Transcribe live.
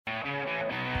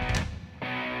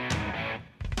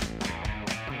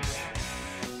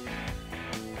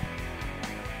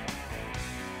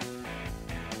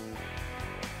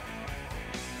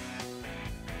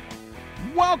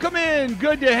Welcome in.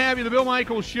 Good to have you. The Bill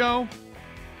Michaels Show.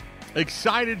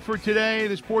 Excited for today.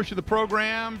 This portion of the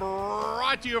program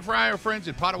brought to you by our friends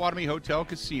at Potawatomi Hotel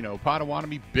Casino.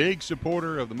 Potawatomi, big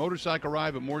supporter of the motorcycle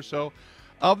ride, but more so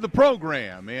of the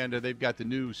program. And they've got the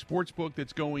new sports book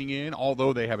that's going in,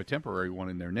 although they have a temporary one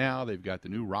in there now. They've got the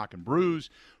new Rock and Brews,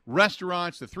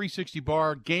 restaurants, the 360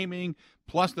 bar, gaming,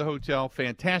 plus the hotel.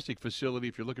 Fantastic facility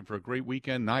if you're looking for a great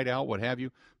weekend, night out, what have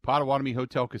you. Potawatomi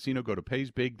Hotel Casino. Go to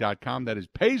paysbig.com. That is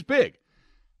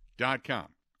paysbig.com.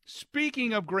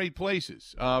 Speaking of great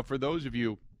places, for those of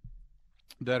you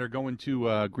that are going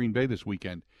to Green Bay this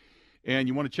weekend and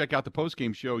you want to check out the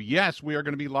postgame show, yes, we are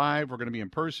going to be live. We're going to be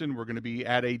in person. We're going to be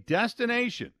at a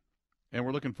destination, and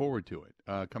we're looking forward to it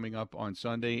coming up on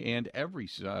Sunday and every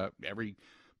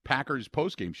Packers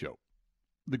postgame show,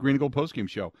 the Green and Gold postgame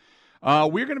show.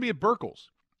 We're going to be at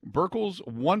Burkle's. Burkle's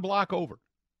one block over,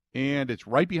 and it's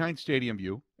right behind Stadium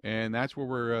View, and that's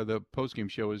where the postgame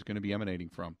show is going to be emanating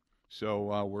from.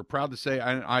 So we're proud to say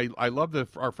I love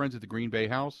our friends at the Green Bay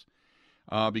House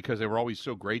because they were always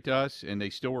so great to us, and they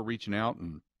still were reaching out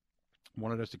and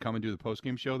wanted us to come and do the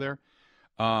postgame show there.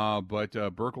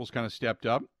 But Burkle's kind of stepped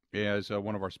up as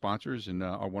one of our sponsors and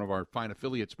one of our fine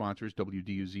affiliate sponsors,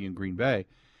 WDUZ in Green Bay.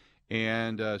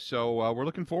 And so we're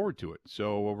looking forward to it.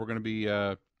 So we're going to be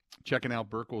checking out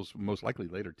Burkle's most likely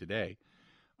later today.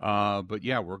 But,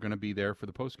 yeah, we're going to be there for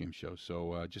the postgame show.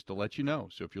 So just to let you know,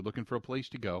 so if you're looking for a place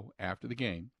to go after the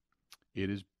game, it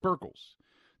is Burkle's.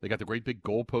 They got the great big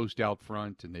goalpost out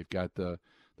front, and they've got the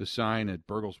sign at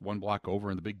Burkle's one block over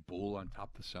and the big bull on top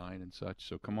of the sign and such.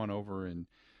 So come on over and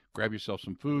grab yourself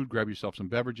some food, grab yourself some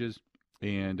beverages,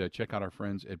 and check out our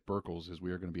friends at Burkle's, as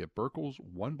we are going to be at Burkle's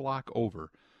one block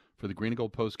over for the Green and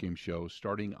Gold postgame show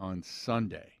starting on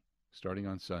Sunday.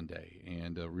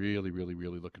 And really, really,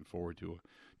 really looking forward to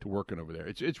working over there.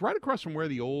 It's right across from where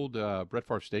the old Brett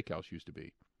Favre Steakhouse used to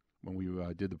be when we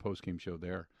did the postgame show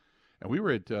there. And we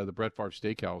were at the Brett Favre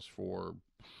Steakhouse for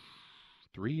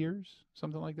 3 years,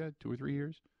 something like that, 2 or 3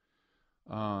 years,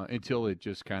 until it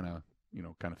just kind of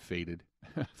faded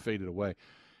away.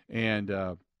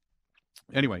 And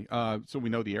anyway, so we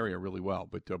know the area really well.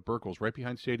 But Burkle's right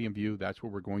behind Stadium View. That's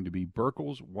where we're going to be.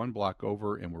 Burkle's one block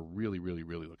over, and we're really, really,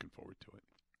 really looking forward to it.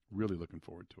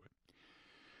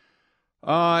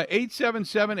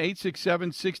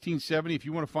 877-867-1670. If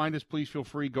you want to find us, please feel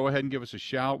free. Go ahead and give us a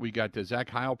shout. We got Zach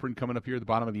Heilprin coming up here at the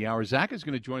bottom of the hour. Zach is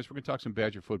going to join us. We're going to talk some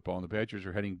Badger football, and the Badgers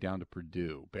are heading down to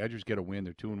Purdue. Badgers get a win.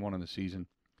 They're 2-1 on the season.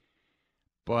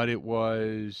 But it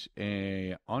was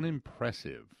an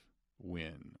unimpressive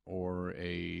win, or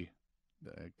a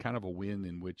kind of a win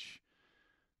in which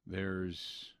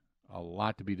there's a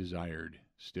lot to be desired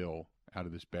still out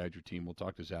of this Badger team. We'll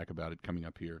talk to Zach about it coming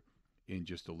up here in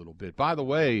just a little bit. By the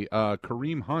way,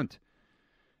 Kareem Hunt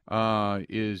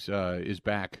is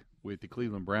back with the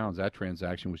Cleveland Browns. That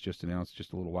transaction was just announced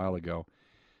just a little while ago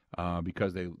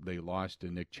because they lost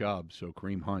to Nick Chubb. So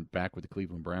Kareem Hunt back with the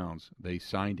Cleveland Browns. They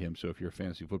signed him. So if you're a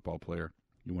fantasy football player,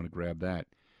 you want to grab that.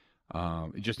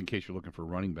 Just in case you're looking for a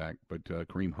running back. But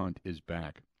Kareem Hunt is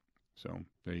back. So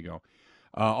there you go.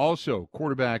 Also,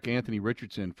 quarterback Anthony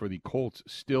Richardson for the Colts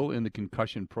still in the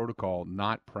concussion protocol,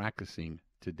 not practicing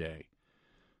today.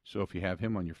 So if you have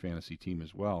him on your fantasy team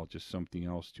as well, just something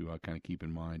else to kind of keep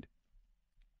in mind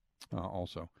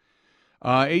also.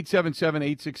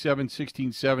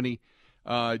 877-867-1670.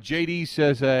 JD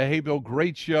says, hey, Bill,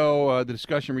 great show. The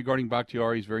discussion regarding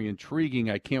Bakhtiari is very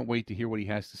intriguing. I can't wait to hear what he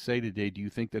has to say today. Do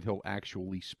you think that he'll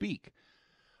actually speak?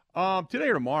 Today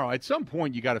or tomorrow, at some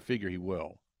point you got to figure he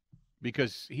will,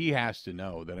 because he has to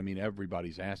know that,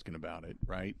 everybody's asking about it,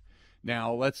 right?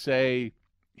 Now, let's say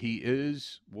he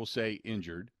is, we'll say,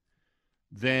 injured.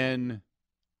 Then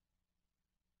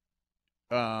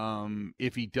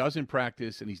if he doesn't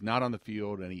practice and he's not on the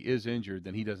field and he is injured,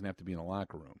 then he doesn't have to be in the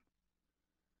locker room.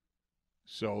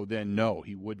 So then, no,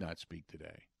 he would not speak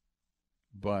today.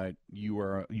 But you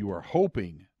are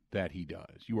hoping that he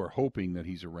does. You are hoping that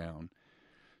he's around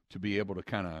to be able to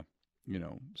kind of,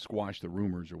 squash the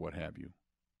rumors or what have you,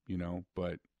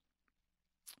 but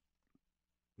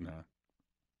nah.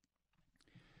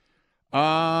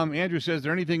 Andrew says, is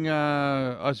there anything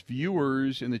us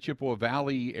viewers in the Chippewa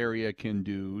Valley area can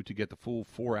do to get the full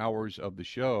 4 hours of the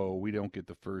show? We don't get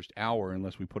the first hour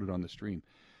unless we put it on the stream.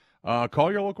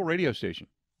 Call your local radio station.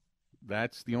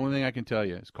 That's the only thing I can tell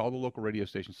you, is call the local radio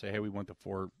station. Say, hey, we want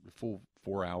the full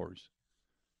 4 hours.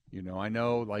 I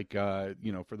know,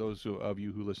 for those of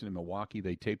you who listen in Milwaukee,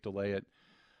 they tape delay it.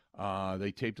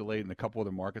 They tape delay it in a couple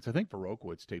other markets. I think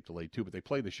Viroqua it's tape delayed too, but they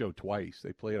play the show twice.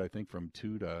 They play it, I think, from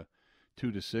 2 to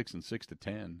 6 and 6 to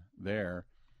 10 there.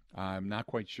 I'm not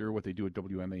quite sure what they do at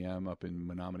WMAM up in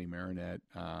Menominee Marinette.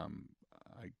 I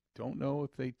don't know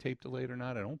if they tape delayed or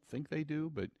not. I don't think they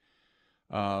do, but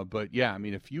yeah, I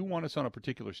mean, if you want us on a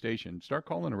particular station, start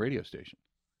calling a radio station.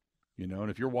 And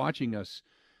if you're watching us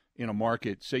in a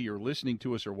market, say you're listening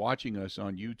to us or watching us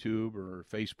on YouTube or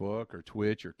Facebook or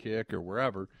Twitch or Kick or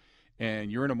wherever,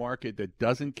 and you're in a market that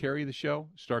doesn't carry the show,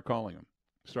 start calling them.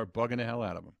 Start bugging the hell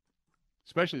out of them,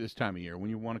 especially this time of year when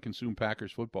you want to consume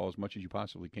Packers football as much as you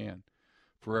possibly can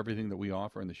for everything that we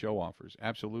offer and the show offers.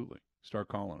 Absolutely. Start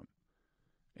calling them.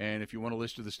 And if you want a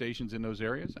list of the stations in those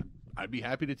areas, I'd be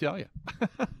happy to tell you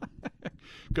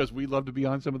because we'd love to be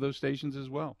on some of those stations as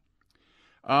well.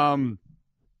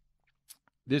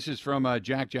 This is from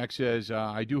Jack. Jack says,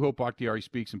 I do hope Bakhtiari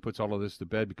speaks and puts all of this to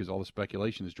bed because all the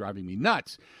speculation is driving me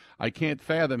nuts. I can't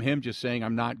fathom him just saying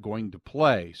I'm not going to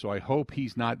play, so I hope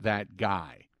he's not that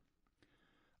guy.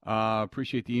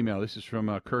 Appreciate the email. This is from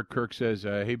Kirk. Kirk says,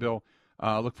 hey, Bill,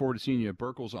 look forward to seeing you at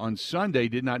Burkles on Sunday.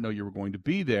 Did not know you were going to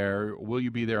be there. Will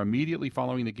you be there immediately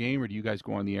following the game, or do you guys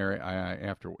go on the air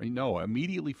after? No,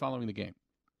 immediately following the game.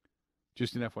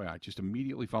 Just an FYI, just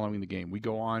immediately following the game. We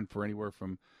go on for anywhere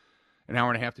from an hour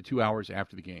and a half to 2 hours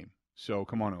after the game. So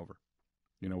come on over.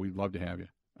 We'd love to have you.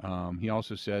 He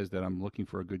also says that I'm looking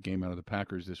for a good game out of the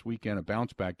Packers this weekend, a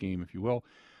bounce-back game, if you will.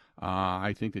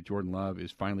 I think that Jordan Love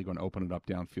is finally going to open it up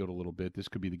downfield a little bit. This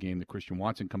could be the game that Christian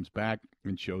Watson comes back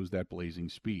and shows that blazing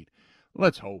speed.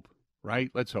 Let's hope, right?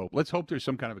 Let's hope. Let's hope there's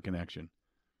some kind of a connection.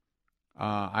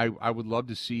 I would love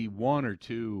to see one or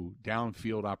two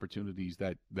downfield opportunities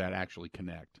that actually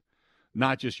connect.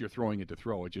 Not just you're throwing it to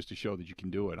throw it, just to show that you can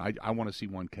do it. I want to see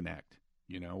one connect.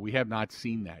 We have not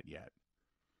seen that yet.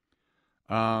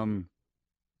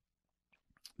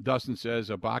 Dustin says,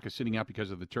 Bach is sitting out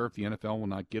because of the turf. The NFL will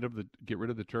not get rid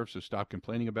of the turf, so stop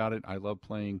complaining about it. I love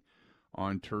playing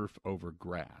on turf over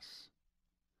grass.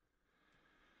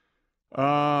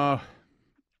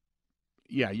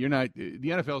 Yeah, you're not. The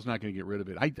NFL is not going to get rid of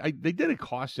it. They did a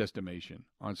cost estimation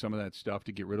on some of that stuff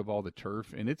to get rid of all the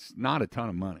turf, and it's not a ton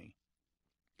of money.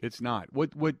 It's not.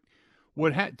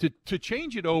 What had to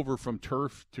change it over from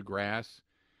turf to grass?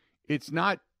 It's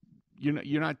not.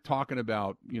 You're not talking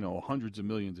about hundreds of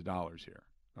millions of dollars here.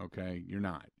 Okay, you're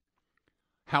not.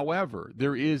 However,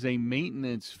 there is a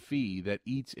maintenance fee that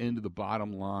eats into the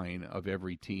bottom line of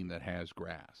every team that has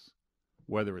grass,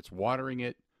 whether it's watering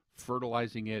it,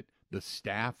 fertilizing it, the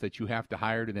staff that you have to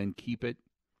hire to then keep it.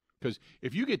 Because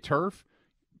if you get turf,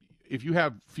 if you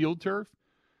have field turf,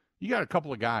 you got a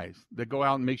couple of guys that go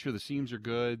out and make sure the seams are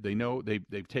good. They know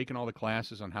they've taken all the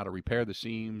classes on how to repair the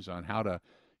seams, on how to,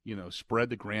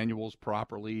 spread the granules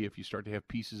properly. If you start to have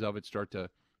pieces of it start to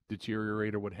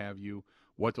deteriorate or what have you,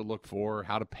 what to look for,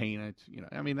 how to paint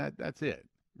it. That's it,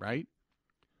 right?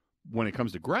 When it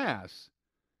comes to grass,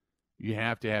 you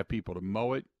have to have people to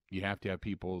mow it. You have to have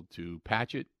people to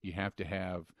patch it. You have to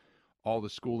have all the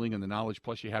schooling and the knowledge,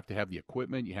 plus you have to have the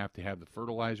equipment. You have to have the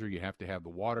fertilizer. You have to have the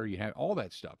water. You have all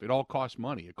that stuff. It all costs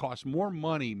money. It costs more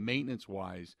money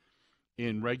maintenance-wise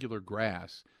in regular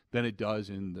grass than it does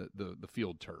in the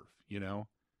field turf,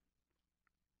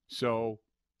 So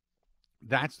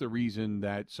that's the reason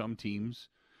that some teams,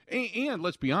 and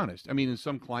let's be honest, in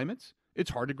some climates,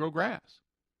 it's hard to grow grass.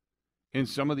 In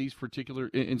some of these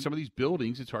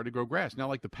buildings, it's hard to grow grass. Now,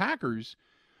 like the Packers,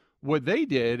 what they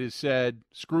did is said,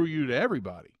 screw you to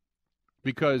everybody.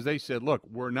 Because they said, look,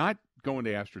 we're not going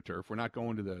to AstroTurf. We're not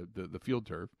going to the field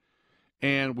turf.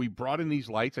 And we brought in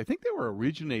these lights. I think they were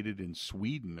originated in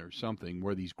Sweden or something,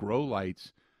 where these grow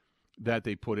lights that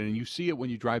they put in. And you see it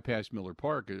when you drive past Miller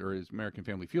Park or as American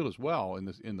Family Field as well in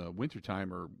the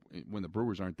wintertime or when the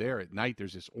Brewers aren't there at night.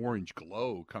 There's this orange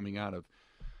glow coming out of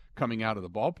the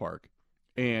ballpark.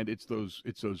 And it's those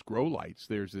grow lights.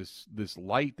 There's this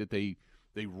light that they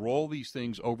roll these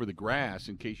things over the grass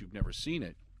in case you've never seen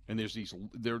it. And there's these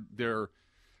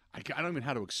I don't even know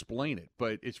how to explain it,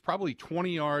 but it's probably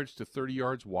 20 yards to 30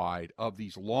 yards wide of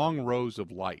these long rows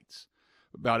of lights,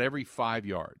 about every 5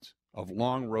 yards of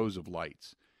long rows of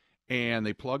lights. And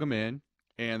they plug them in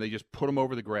and they just put them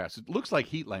over the grass. It looks like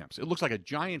heat lamps. It looks like a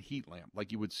giant heat lamp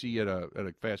like you would see at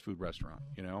a fast food restaurant,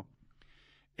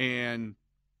 And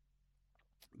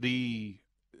the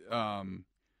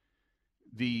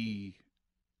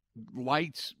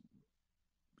lights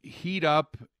heat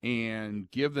up and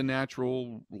give the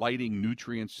natural lighting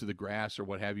nutrients to the grass or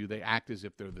what have you. They act as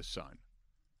if they're the sun.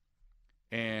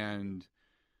 And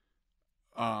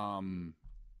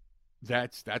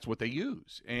that's what they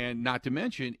use. And not to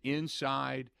mention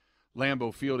inside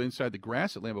Lambeau Field, inside the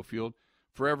grass at Lambeau Field,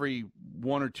 for every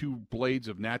one or two blades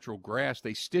of natural grass,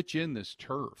 they stitch in this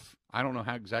turf. I don't know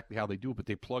exactly how they do it, but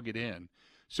they plug it in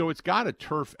So it's got a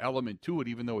turf element to it,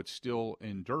 even though it's still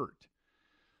in dirt.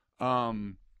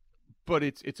 But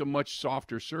it's a much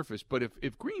softer surface. But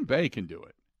if Green Bay can do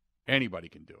it, anybody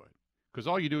can do it. Because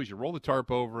all you do is you roll the tarp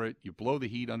over it, you blow the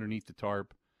heat underneath the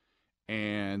tarp,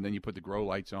 and then you put the grow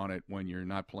lights on it when you're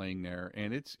not playing there.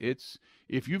 And it's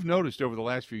if you've noticed over the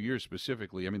last few years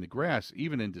specifically, I mean, the grass,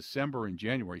 even in December and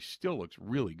January, still looks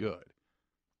really good.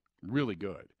 Really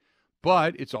good.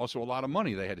 But it's also a lot of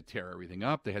money. They had to tear everything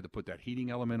up. They had to put that heating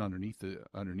element underneath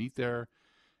there.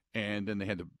 And then they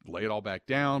had to lay it all back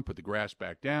down, put the grass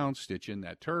back down, stitch in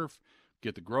that turf,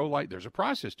 get the grow light. There's a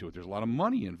process to it. There's a lot of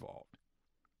money involved.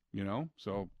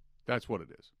 So that's what it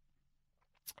is.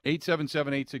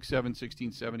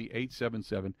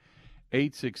 877-867-1670,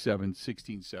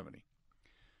 877-867-1670.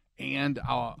 And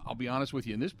I'll be honest with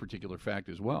you in this particular fact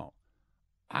as well.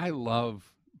 I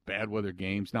love bad weather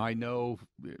games. Now, I know,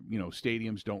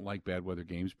 stadiums don't like bad weather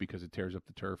games because it tears up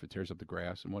the turf, it tears up the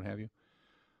grass and what have you.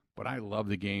 But I love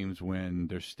the games when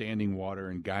there's standing water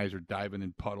and guys are diving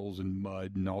in puddles and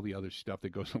mud and all the other stuff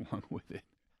that goes along with it.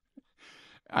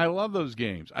 I love those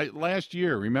games. Last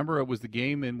year, remember, it was the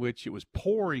game in which it was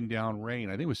pouring down rain.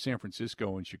 I think it was San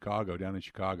Francisco and Chicago, down in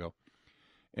Chicago.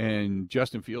 And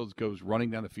Justin Fields goes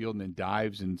running down the field and then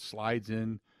dives and slides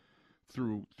in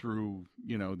through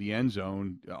the end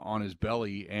zone on his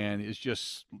belly and is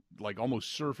just like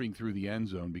almost surfing through the end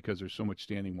zone because there's so much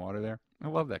standing water there. I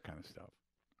love that kind of stuff.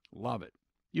 Love it.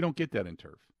 You don't get that in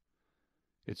turf.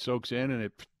 It soaks in and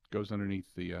it goes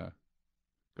underneath the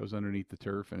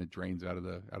turf and it drains out of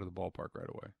the ballpark right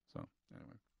away. So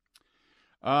anyway,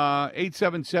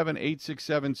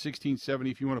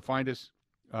 877-867-1670. If you want to find us,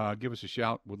 give us a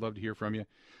shout. We'd love to hear from you.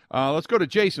 Let's go to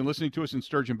Jason, listening to us in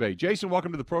Sturgeon Bay. Jason,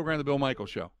 welcome to the program, The Bill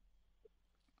Michaels Show.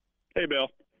 Hey, Bill.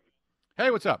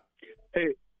 Hey, what's up?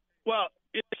 Hey, well,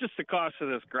 it's just the cost of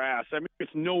this grass. I mean,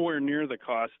 it's nowhere near the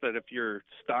cost that if your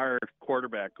star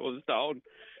quarterback goes down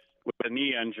with a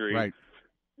knee injury. Right.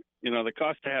 The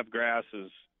cost to have grass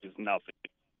is nothing.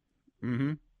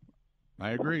 Mm-hmm.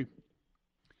 I agree.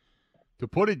 To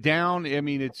put it down, I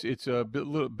mean, it's a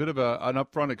bit of an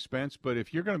upfront expense, but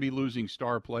if you're going to be losing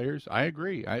star players, I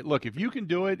agree. Look, if you can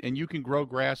do it and you can grow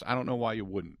grass, I don't know why you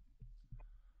wouldn't.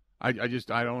 I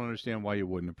don't understand why you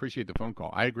wouldn't. Appreciate the phone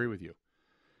call. I agree with you.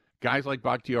 Guys like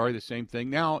Bakhtiari, the same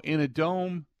thing. Now, in a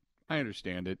dome, I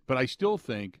understand it, but I still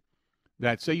think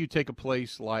that, say you take a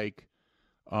place like,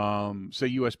 say,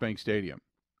 U.S. Bank Stadium,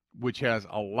 which has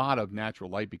a lot of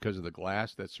natural light because of the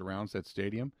glass that surrounds that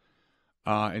stadium,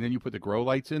 and then you put the grow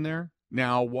lights in there.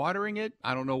 Now, watering it,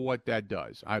 I don't know what that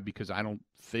does because I don't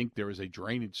think there is a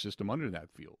drainage system under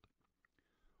that field.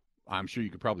 I'm sure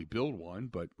you could probably build one,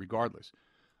 but regardless.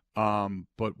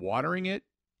 But watering it,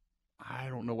 I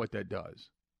don't know what that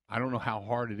does. I don't know how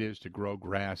hard it is to grow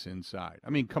grass inside. I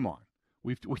mean, come on.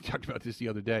 We talked about this the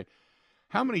other day.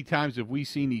 How many times have we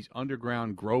seen these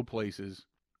underground grow places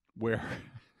where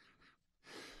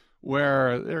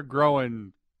they're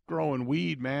growing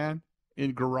weed, man,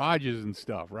 in garages and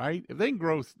stuff, right? If they can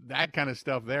grow that kind of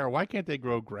stuff there, why can't they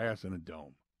grow grass in a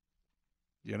dome?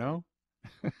 It's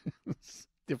a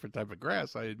different type of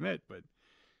grass, I admit, but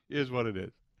it is what it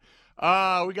is.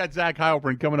 We got Zach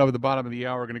Heilprin coming up at the bottom of the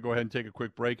hour. We're going to go ahead and take a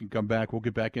quick break and come back. We'll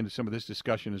get back into some of this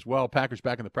discussion as well. Packers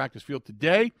back in the practice field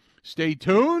today. Stay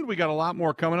tuned. We got a lot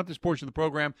more coming up. This portion of the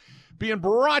program being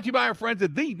brought to you by our friends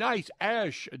at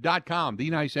TheNiceAsh.com.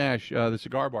 The Nice Ash, the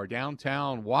cigar bar,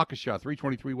 downtown Waukesha,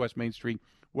 323 West Main Street.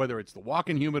 Whether it's the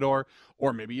walk-in humidor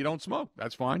or maybe you don't smoke,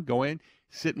 that's fine. Go in,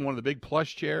 sit in one of the big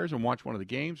plush chairs and watch one of the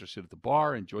games or sit at the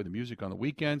bar, enjoy the music on the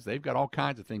weekends. They've got all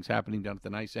kinds of things happening down at the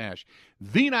Nice Ash.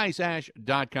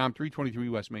 TheNiceAsh.com, 323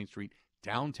 West Main Street,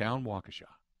 downtown Waukesha.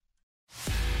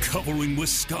 Covering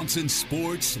Wisconsin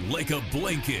sports like a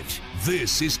blanket,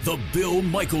 this is the Bill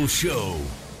Michaels Show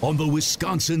on the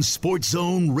Wisconsin Sports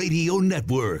Zone Radio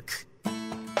Network.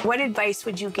 What advice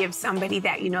would you give somebody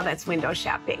that that's window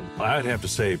shopping? I'd have to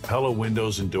say Pella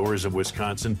Windows and Doors of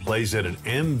Wisconsin plays at an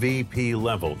MVP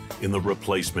level in the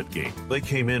replacement game. They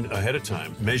came in ahead of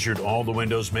time, measured all the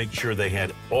windows, make sure they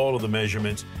had all of the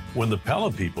measurements. When the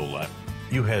Pella people left,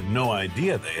 you had no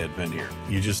idea they had been here.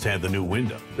 You just had the new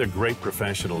window. They're great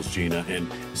professionals, Gina, and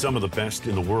some of the best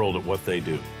in the world at what they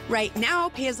do. Right now,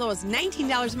 pay as low as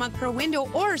 $19 a month per window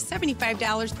or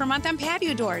 $75 per month on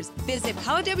patio doors. Visit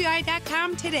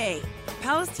PellaWI.com today.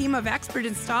 Pella's team of expert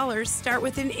installers start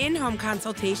with an in-home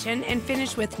consultation and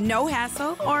finish with no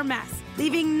hassle or mess,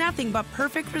 leaving nothing but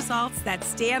perfect results that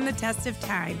stand the test of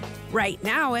time. Right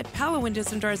now at Pella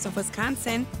Windows and Doors of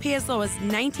Wisconsin, pay as low as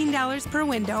 $19 per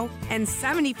window and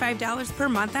 $75 per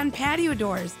month on patio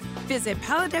doors. Visit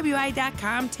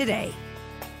PellaWI.com today.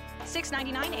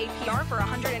 $6.99 APR for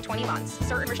 120 months.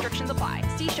 Certain restrictions apply.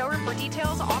 See showroom for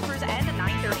details. Offers end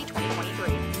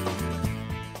 9/30/2023.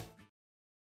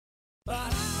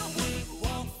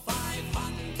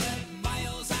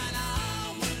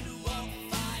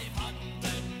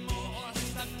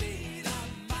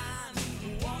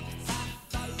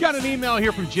 Got an email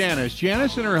here from Janice.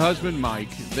 Janice and her husband,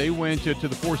 Mike, they went to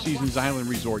the Four Seasons Island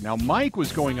Resort. Now, Mike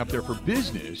was going up there for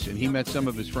business, and he met some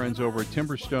of his friends over at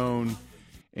Timberstone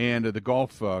and the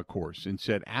golf course and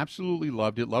said absolutely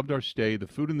loved it, loved our stay. The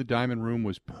food in the Diamond Room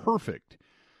was perfect.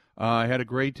 I had a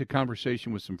great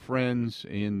conversation with some friends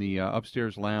in the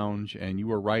upstairs lounge, and you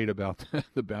were right about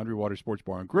the Boundary Water Sports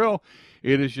Bar and Grill.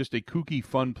 It is just a kooky,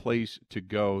 fun place to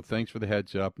go. Thanks for the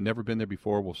heads up. Never been there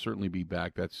before. We'll certainly be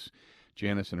back. That's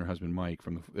Janice and her husband Mike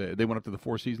from they went up to the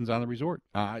Four Seasons Island Resort.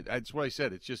 That's what I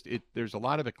said. It's just there's a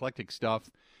lot of eclectic stuff.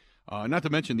 Not to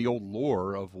mention the old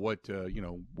lore of what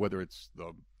whether it's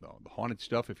the haunted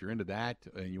stuff if you're into that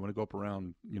and you want to go up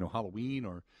around Halloween,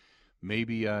 or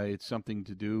maybe it's something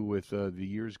to do with the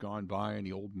years gone by and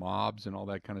the old mobs and all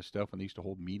that kind of stuff when they used to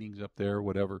hold meetings up there,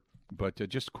 whatever. But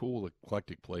just cool,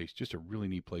 eclectic place, just a really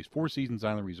neat place. Four Seasons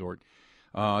Island Resort.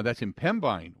 That's in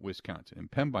Pembine, Wisconsin.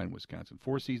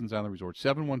 Four Seasons Island Resort,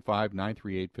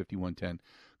 715-938-5110.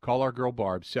 Call our girl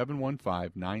Barb,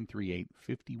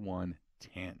 715-938-5110.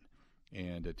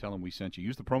 And tell them we sent you.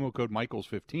 Use the promo code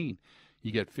Michaels15.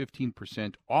 You get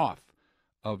 15% off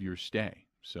of your stay.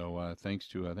 So thanks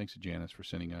to Janice for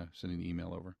sending the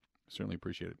email over. Certainly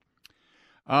appreciate it.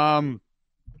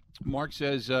 Mark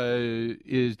says,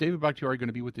 is David Bakhtiari going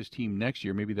to be with this team next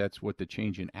year? Maybe that's what the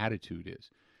change in attitude is.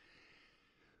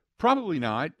 Probably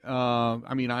not.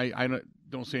 I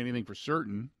don't say anything for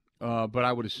certain, but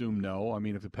I would assume no. I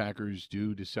mean, if the Packers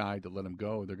do decide to let him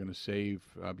go, they're going to save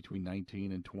between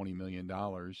 $19 and $20 million,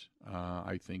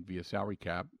 I think, via salary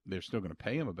cap. They're still going to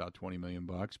pay him about $20 million,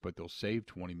 but they'll save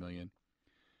 $20 million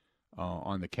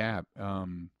on the cap.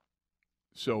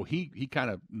 So he kind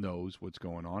of knows what's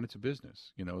going on. It's a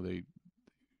business. You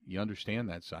understand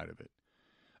that side of it.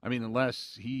 I mean,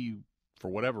 unless he, for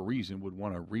whatever reason, would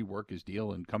want to rework his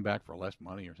deal and come back for less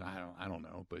money, or I don't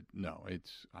know. But no,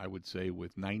 I would say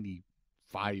with 95%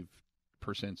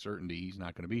 certainty he's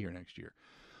not going to be here next year.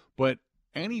 But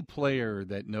any player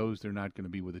that knows they're not going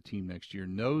to be with a team next year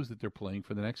knows that they're playing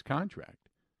for the next contract,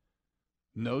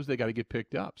 knows they got to get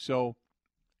picked up. So,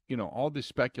 all this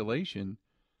speculation,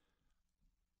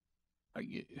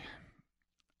 I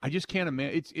just can't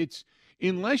imagine. It's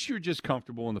unless you're just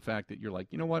comfortable in the fact that you're like,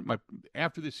 you know what,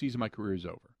 after this season, my career is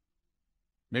over.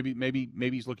 Maybe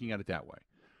he's looking at it that way.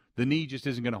 The knee just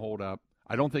isn't going to hold up.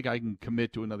 I don't think I can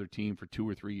commit to another team for 2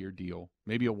 or 3 year deal,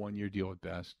 maybe a 1 year deal at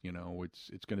best.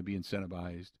 It's going to be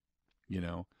incentivized,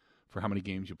 for how many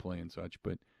games you play and such.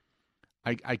 But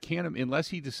I can't, unless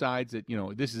he decides that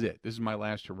this is it. This is my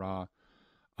last hurrah.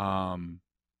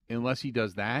 Unless he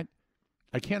does that,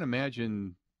 I can't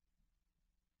imagine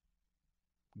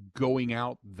going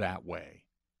out that way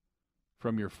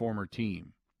from your former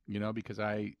team, because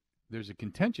there's a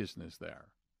contentiousness there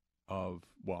of,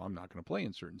 well, I'm not going to play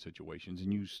in certain situations.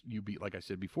 And you be, like I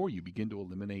said before, you begin to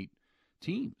eliminate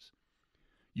teams.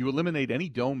 You eliminate any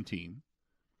dome team,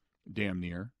 damn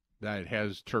near, that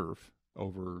has turf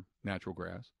over natural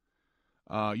grass.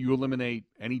 You eliminate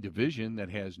any division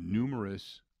that has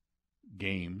numerous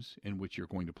games in which you're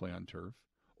going to play on turf.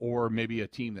 Or maybe a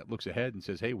team that looks ahead and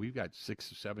says, hey, we've got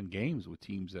 6 or 7 games with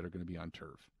teams that are going to be on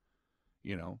turf.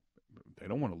 They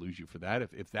don't want to lose you for that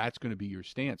if that's going to be your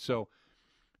stance. So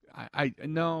I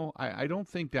don't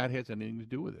think that has anything to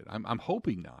do with it. I'm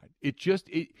hoping not.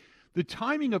 The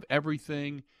timing of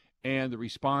everything and the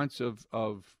response of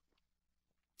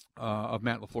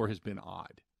Matt LaFleur has been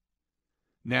odd.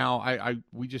 Now, I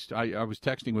was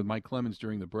texting with Mike Clemens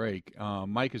during the break.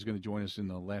 Mike is going to join us in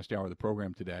the last hour of the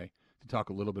program today to talk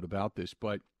a little bit about this,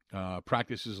 but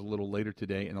practice is a little later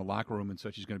today, and the locker room and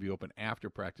such is going to be open after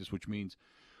practice, which means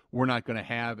we're not going to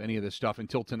have any of this stuff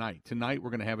until tonight. Tonight, we're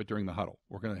going to have it during the huddle.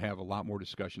 We're going to have a lot more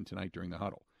discussion tonight during the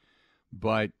huddle.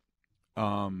 But,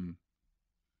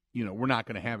 we're not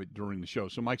going to have it during the show.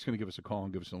 So Mike's going to give us a call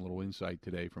and give us a little insight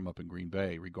today from up in Green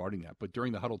Bay regarding that. But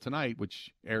during the huddle tonight,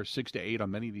 which airs 6 to 8 on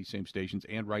many of these same stations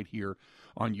and right here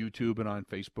on YouTube and on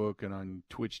Facebook and on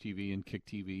Twitch TV and Kick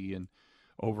TV and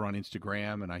over on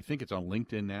Instagram, and I think it's on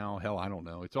LinkedIn now. Hell, I don't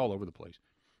know. It's all over the place.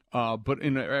 But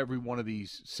in every one of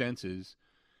these senses,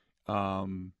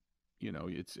 it'll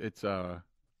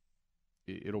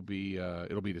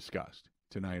be discussed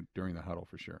tonight during the huddle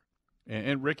for sure.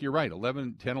 And Rick, you're right.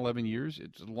 11 years.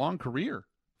 It's a long career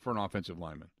for an offensive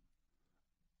lineman.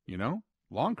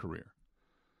 Long career.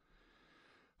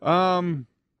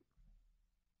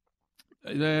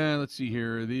 Let's see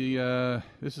here.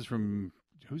 This is from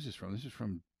who's this from? This is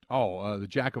from the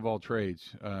Jack of All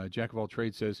Trades. Jack of All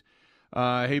Trades says,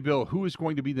 "Hey Bill, who is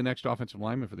going to be the next offensive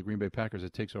lineman for the Green Bay Packers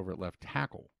that takes over at left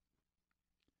tackle?"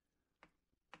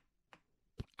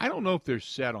 I don't know if they're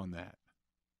set on that.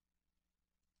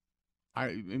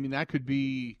 I mean, that could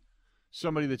be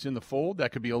somebody that's in the fold.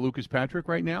 That could be a Lucas Patrick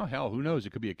right now. Hell, who knows?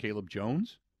 It could be a Caleb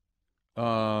Jones.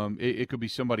 It could be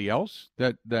somebody else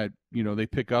that they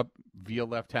pick up via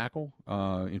left tackle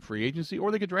in free agency,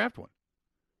 or they could draft one.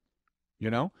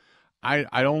 I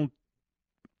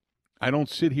don't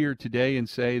sit here today and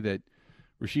say that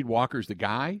Rasheed Walker's the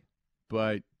guy,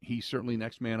 but he's certainly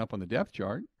next man up on the depth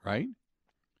chart, right?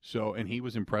 So, and he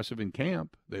was impressive in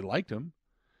camp. They liked him.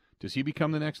 Does he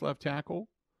become the next left tackle?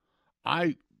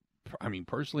 I mean,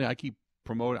 personally, I keep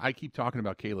talking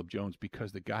about Caleb Jones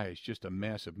because the guy is just a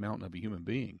massive mountain of a human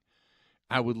being.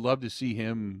 I would love to see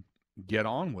him get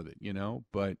on with it,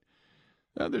 but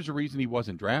there's a reason he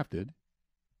wasn't drafted,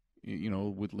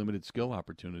 with limited skill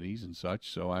opportunities and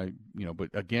such. So but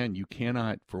again, you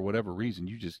cannot, for whatever reason,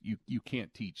 you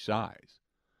can't teach size.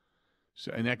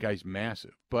 So, and that guy's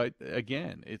massive. But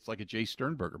again, it's like a Jay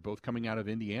Sternberger, both coming out of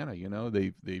Indiana.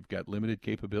 They've got limited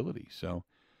capability. So,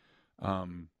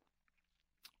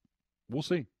 we'll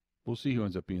see. We'll see who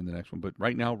ends up being the next one. But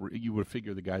right now, you would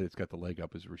figure the guy that's got the leg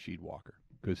up is Rasheed Walker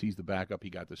because he's the backup. He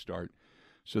got the start.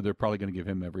 So they're probably going to give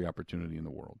him every opportunity in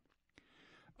the world.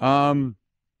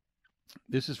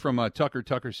 This is from Tucker.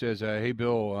 Tucker says, hey,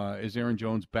 Bill, is Aaron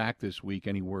Jones back this week?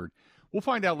 Any word? We'll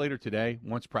find out later today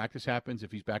once practice happens,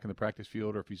 if he's back in the practice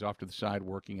field or if he's off to the side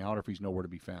working out or if he's nowhere to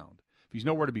be found. If he's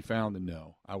nowhere to be found, then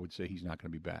no, I would say he's not going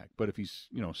to be back. But if he's,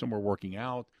 somewhere working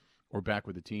out or back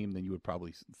with the team, then you would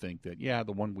probably think that, yeah,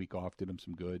 the 1 week off did him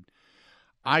some good.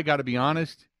 I got to be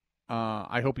honest,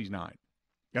 I hope he's not.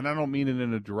 And I don't mean it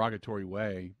in a derogatory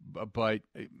way, but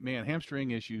man,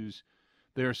 hamstring issues,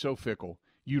 they're so fickle.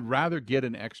 You'd rather get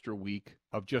an extra week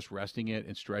of just resting it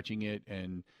and stretching it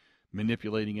and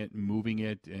manipulating it and moving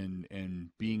it and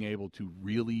being able to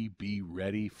really be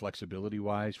ready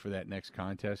flexibility-wise for that next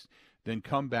contest, then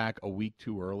come back a week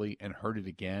too early and hurt it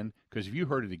again. Because if you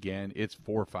hurt it again, it's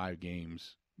 4 or 5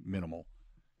 games minimal,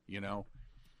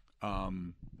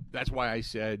 That's why I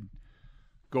said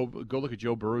go look at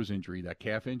Joe Burrow's injury, that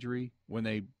calf injury. When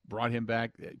they brought him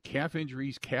back, calf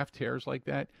injuries, calf tears like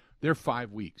that, they're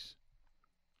 5 weeks.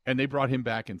 And they brought him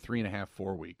back in 3.5,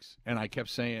 4 weeks. And I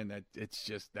kept saying that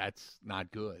that's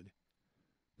not good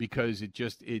because it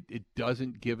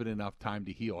doesn't give it enough time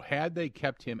to heal. Had they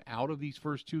kept him out of these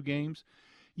first 2 games,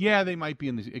 yeah, they might be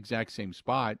in the exact same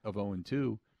spot of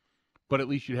 0-2, but at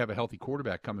least you'd have a healthy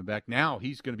quarterback coming back. Now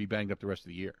he's going to be banged up the rest of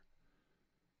the year.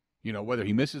 Whether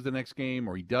he misses the next game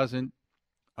or he doesn't.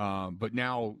 But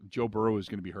now Joe Burrow is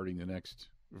going to be hurting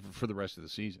for the rest of the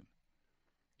season.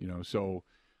 So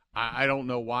I don't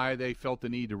know why they felt the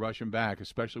need to rush him back,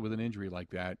 especially with an injury like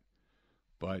that,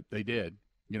 but they did.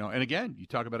 And again, you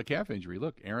talk about a calf injury.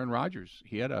 Look, Aaron Rodgers,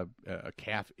 he had a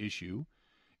calf issue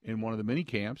in one of the mini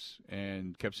camps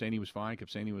and kept saying he was fine,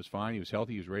 He was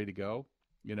healthy, he was ready to go,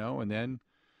 and then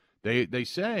they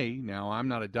say, now I'm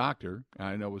not a doctor.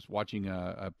 I know I was watching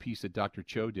a piece that Dr.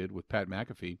 Cho did with Pat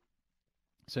McAfee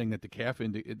saying that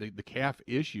the calf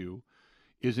issue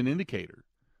is an indicator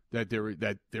that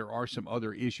there are some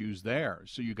other issues there.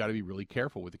 So you got to be really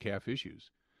careful with the calf issues.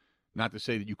 Not to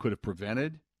say that you could have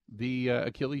prevented the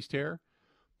Achilles tear,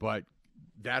 but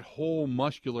that whole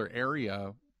muscular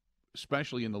area,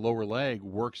 especially in the lower leg,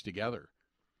 works together.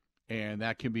 And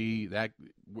that can be that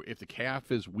if the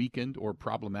calf is weakened or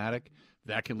problematic,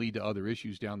 that can lead to other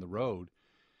issues down the road.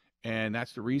 And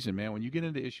that's the reason, man, when you get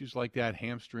into issues like that,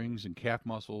 hamstrings and calf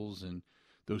muscles and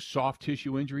those soft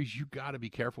tissue injuries, you got to be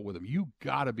careful with them. You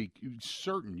got to be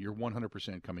certain you're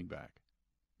 100% coming back.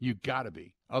 You got to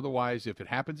be. Otherwise, if it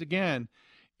happens again,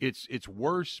 it's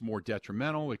worse, more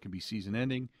detrimental. It can be season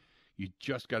ending. You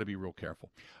just got to be real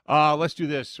careful. Let's do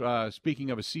this.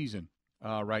 Speaking of a season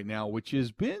right now, which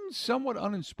has been somewhat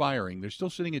uninspiring. They're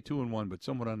still sitting at 2-1, but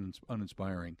somewhat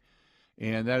uninspiring.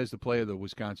 And that is the play of the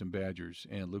Wisconsin Badgers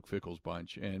and Luke Fickell's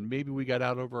bunch. And maybe we got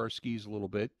out over our skis a little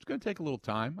bit. It's going to take a little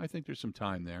time. I think there's some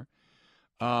time there.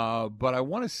 But I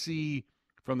want to see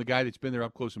from the guy that's been there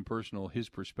up close and personal, his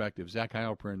perspective. Zach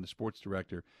Heilprin, the sports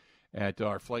director at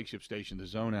our flagship station, The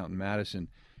Zone out in Madison,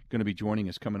 going to be joining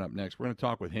us coming up next. We're going to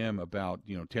talk with him about,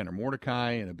 Tanner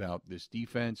Mordecai and about this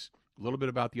defense, a little bit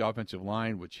about the offensive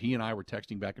line, which he and I were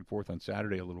texting back and forth on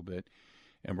Saturday a little bit.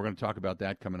 And we're going to talk about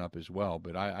that coming up as well.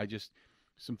 But I just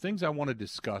some things I want to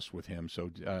discuss with him.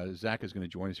 So Zach is going to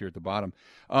join us here at the bottom.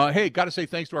 Hey, got to say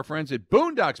thanks to our friends at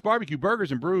Boondocks Barbecue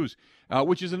Burgers and Brews,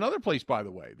 which is another place, by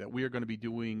the way, that we are going to be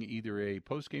doing either a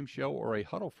post-game show or a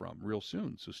huddle from real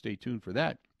soon. So stay tuned for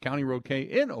that. County Road K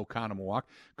in Oconomowoc.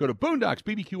 Go to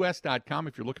boondocksbbqs.com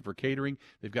if you're looking for catering.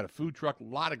 They've got a food truck, a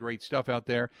lot of great stuff out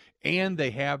there. And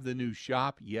they have the new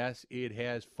shop. Yes, it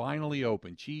has finally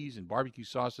opened. Cheese and barbecue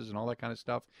sauces and all that kind of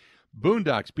stuff.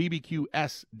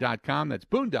 boondocksbbqs.com. That's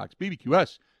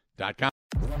boondocksbbqs.com.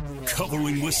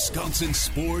 Covering Wisconsin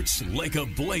sports like a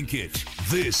blanket.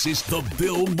 This is the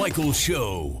Bill Michaels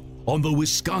Show on the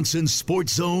Wisconsin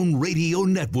Sports Zone Radio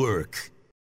Network.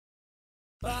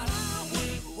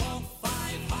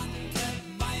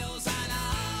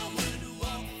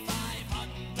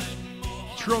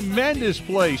 Tremendous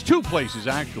place, two places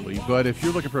actually, but if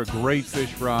you're looking for a great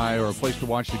fish fry or a place to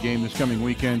watch the game this coming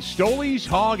weekend, Stoley's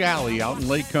Hog Alley out in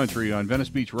Lake Country on Venice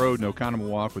Beach Road in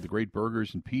Oconomowoc with the great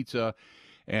burgers and pizza.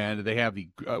 And they have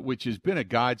which has been a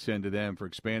godsend to them for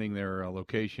expanding their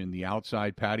location, the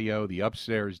outside patio, the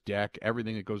upstairs deck,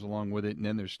 everything that goes along with it. And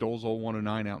then there's Stoles Old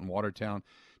 109 out in Watertown.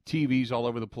 TVs all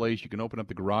over the place. You can open up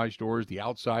the garage doors. The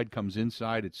outside comes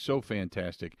inside. It's so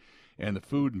fantastic. And the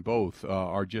food in both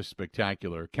are just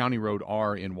spectacular. County Road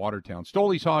R in Watertown.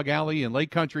 Stoley's Hog Alley in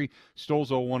Lake Country.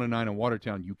 Stoles Old 109 in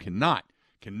Watertown. You cannot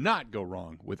go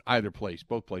wrong with either place.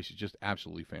 Both places just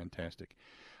absolutely fantastic.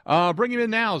 Bring him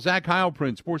in now, Zach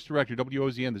Heilprin, Sports Director,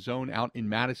 WOZN, The Zone, out in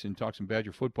Madison, talk some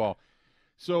Badger football.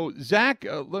 So, Zach,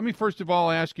 let me first of all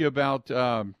ask you about,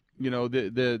 the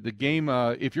game.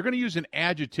 If you're going to use an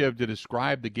adjective to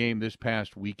describe the game this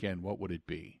past weekend, what would it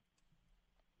be?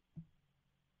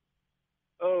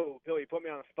 Oh, Bill, you put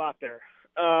me on the spot there.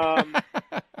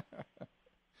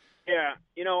 Yeah,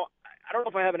 I don't know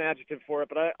if I have an adjective for it,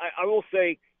 but I will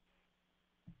say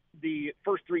the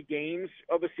first three games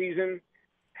of the season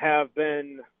have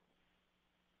been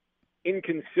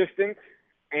inconsistent,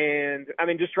 and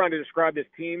just trying to describe this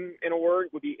team in a word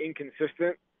would be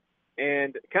inconsistent,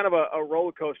 and kind of a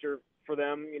roller coaster for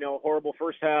them. Horrible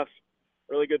first halves,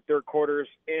 really good third quarters,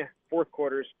 fourth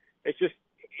quarters. It's just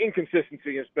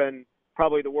inconsistency has been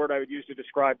probably the word I would use to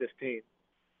describe this team.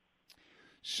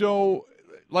 So,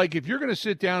 if you're going to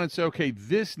sit down and say, okay,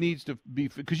 this needs to be –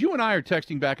 because you and I are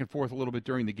texting back and forth a little bit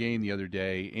during the game the other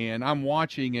day, and I'm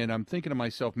watching and I'm thinking to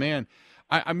myself, man,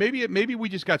 maybe we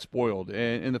just got spoiled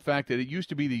and the fact that it used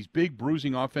to be these big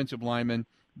bruising offensive linemen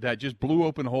that just blew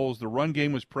open holes. The run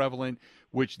game was prevalent,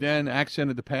 which then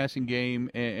accented the passing game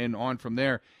and on from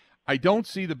there. I don't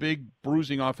see the big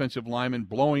bruising offensive linemen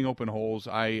blowing open holes.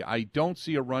 I don't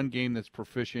see a run game that's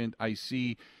proficient. I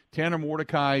see Tanner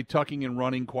Mordecai tucking and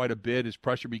running quite a bit as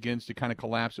pressure begins to kind of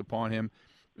collapse upon him.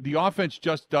 The offense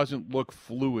just doesn't look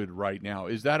fluid right now.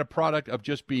 Is that a product of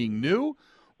just being new,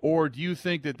 or do you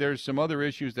think that there's some other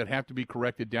issues that have to be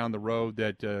corrected down the road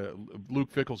that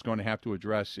Luke Fickell's going to have to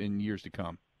address in years to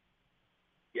come?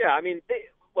 Yeah,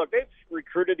 they've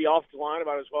recruited the offensive line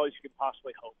about as well as you could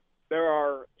possibly hope. There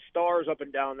are stars up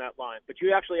and down that line, but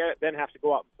you actually then have to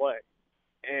go out and play.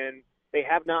 And they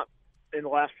have not, in the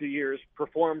last few years,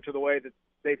 performed to the way that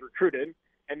they've recruited.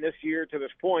 And this year, to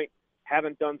this point,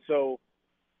 haven't done so,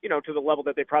 to the level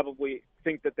that they probably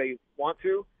think that they want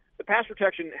to. The pass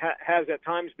protection has at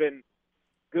times been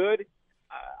good.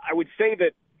 I would say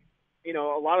that, a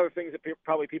lot of the things that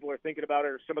probably people are thinking about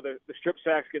are some of the strip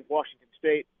sacks against Washington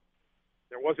State.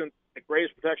 There wasn't the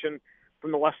greatest protection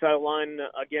from the left side of the line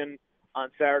again on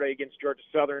Saturday against Georgia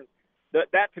Southern.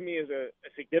 That to me is a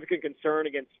significant concern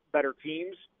against better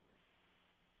teams.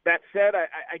 That said,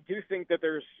 I do think that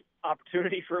there's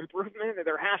opportunity for improvement, and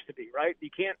there has to be, right?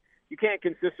 You can't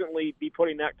consistently be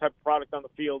putting that type of product on the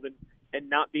field and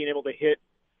not being able to hit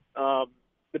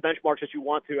the benchmarks that you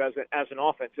want to as an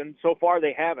offense. And so far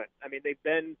they haven't. They've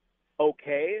been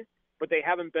okay, but they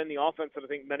haven't been the offense that I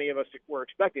think many of us were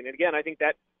expecting. And again, I think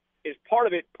that is part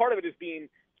of it. Part of it is being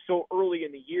so early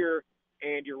in the year,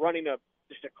 and you're running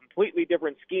just a completely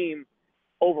different scheme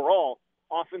overall.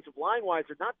 Offensive line-wise,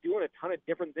 they're not doing a ton of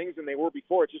different things than they were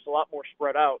before. It's just a lot more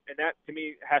spread out, and that to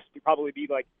me has to probably be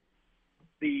like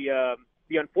the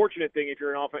unfortunate thing if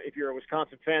you're a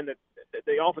Wisconsin fan, that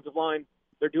the offensive line,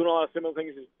 they're doing a lot of similar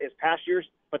things as past years,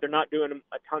 but they're not doing them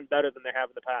a ton better than they have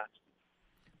in the past.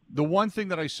 The one thing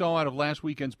that I saw out of last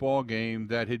weekend's ball game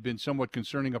that had been somewhat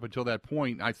concerning up until that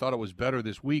point, I thought it was better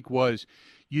this week, was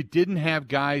you didn't have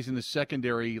guys in the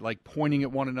secondary pointing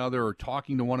at one another or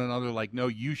talking to one another no,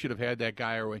 you should have had that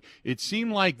guy. Or it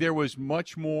seemed like there was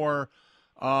much more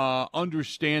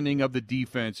understanding of the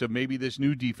defense, of maybe this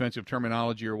new defensive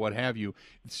terminology or what have you.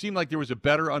 It seemed like there was a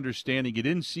better understanding. You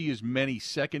didn't see as many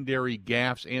secondary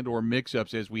gaffes and or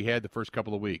mix-ups as we had the first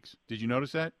couple of weeks. Did you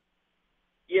notice that?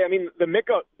 Yeah, I mean, the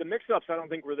mix-ups I don't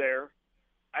think were there.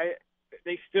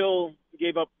 They still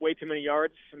gave up way too many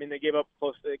yards. I mean, they gave up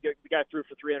close. The guy threw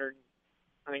for 300,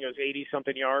 I think it was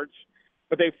 80-something yards.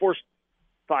 But they forced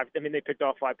 5. I mean, they picked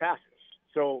off 5 passes.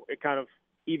 So it kind of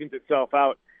evens itself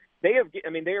out. They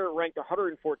are ranked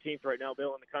 114th right now,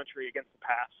 Bill, in the country against the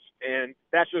pass. And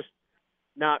that's just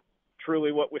not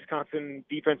truly what Wisconsin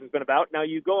defense has been about. Now,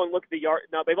 you go and look at the yard.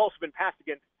 Now, they've also been passed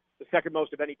against the second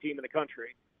most of any team in the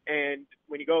country. And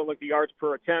when you go and look at the yards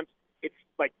per attempt, it's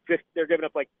like they're giving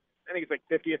up I think it's like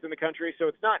 50th in the country. So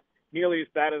it's not nearly as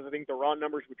bad as I think the raw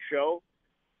numbers would show.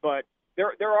 But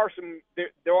there are some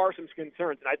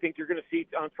concerns. And I think you're going to see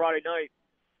on Friday night,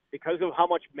 because of how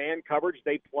much man coverage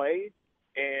they play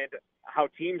and how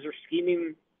teams are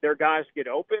scheming their guys to get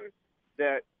open,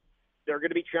 that they're going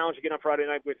to be challenged again on Friday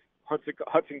night with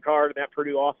Hudson Card and that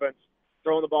Purdue offense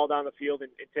throwing the ball down the field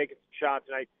and taking shots.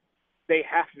 And they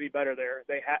have to be better there.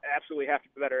 They absolutely have to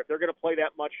be better. If they're going to play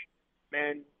that much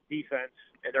man defense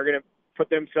and they're going to put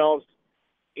themselves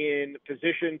in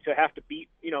position to have to beat,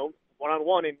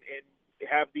 one-on-one and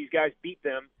have these guys beat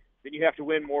them, then you have to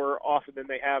win more often than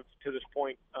they have to this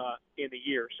point in the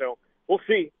year. So we'll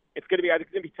see. I think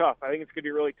it's going to be tough. I think it's going to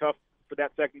be really tough for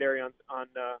that secondary on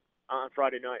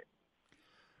Friday night.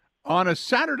 On a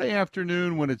Saturday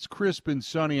afternoon when it's crisp and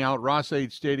sunny out,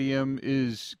 Ross-Ade Stadium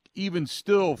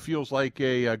still feels like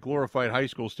a glorified high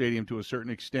school stadium to a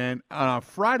certain extent. On a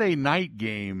Friday night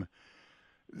game,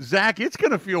 Zach, it's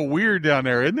going to feel weird down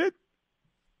there, isn't it?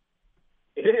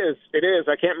 It is.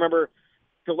 I can't remember.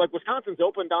 So, Wisconsin's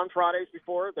opened on Fridays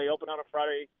before. They opened on a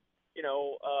Friday,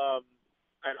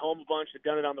 at home a bunch. They've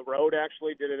done it on the road,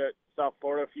 actually. Did it at South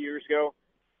Florida a few years ago.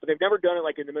 But they've never done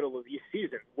it in the middle of the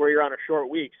season where you're on a short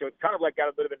week. So it's kind of got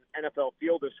a bit of an NFL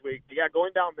feel this week. But yeah,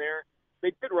 going down there,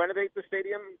 they did renovate the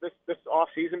stadium this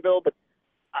off-season, Bill, but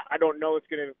I don't know it's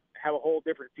going to have a whole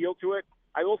different feel to it.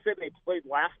 I will say they played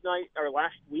last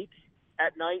week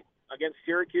at night against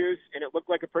Syracuse, and it looked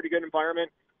like a pretty good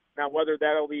environment. Now, whether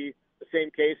that'll be the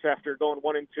same case after going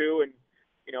 1-2 and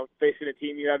facing a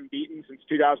team you haven't beaten since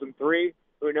 2003,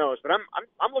 who knows? But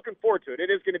I'm looking forward to it. It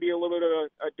is going to be a little bit of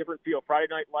a different feel. Friday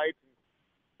Night Lights.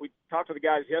 We talked to the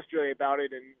guys yesterday about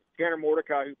it, and Tanner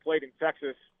Mordecai, who played in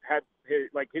Texas, had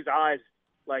his eyes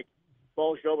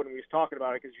bulged open when he was talking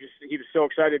about it because he was so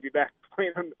excited to be back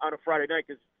playing on a Friday night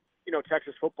because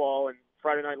Texas football and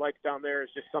Friday Night Lights down there is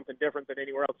just something different than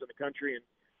anywhere else in the country. And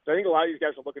so I think a lot of these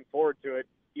guys are looking forward to it,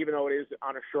 even though it is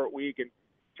on a short week, and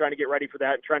trying to get ready for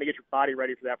that and trying to get your body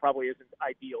ready for that probably isn't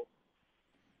ideal.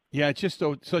 Yeah, it's just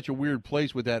such a weird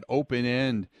place with that open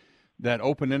end of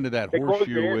that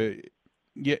horseshoe.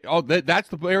 Yeah, that's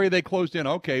the area they closed in.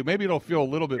 Okay, maybe it'll feel a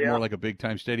little bit more like a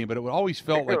big-time stadium, but it always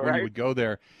felt like when you would go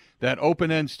there, that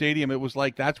open-end stadium, it was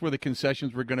like that's where the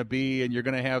concessions were going to be, and you're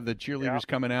going to have the cheerleaders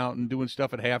coming out and doing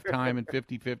stuff at halftime and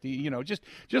 50-50,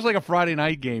 just like a Friday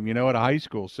night game, at a high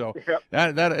school. So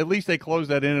that at least they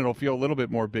closed that in. It'll feel a little bit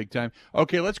more big-time.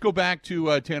 Okay, let's go back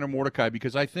to Tanner Mordecai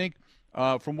because I think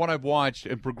from what I've watched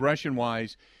and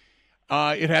progression-wise,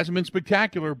 it hasn't been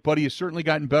spectacular, but he has certainly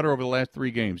gotten better over the last 3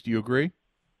 games. Do you agree?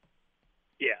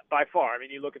 Yeah, by far. I mean,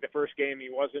 you look at the first game, he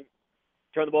wasn't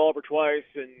turned the ball over twice,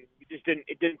 and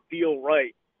it didn't feel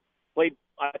right. Played,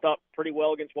 I thought, pretty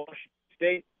well against Washington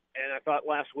State, and I thought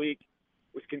last week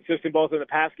was consistent both in the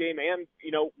pass game and,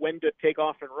 when to take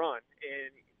off and run.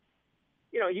 And,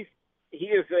 he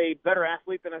is a better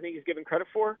athlete than I think he's given credit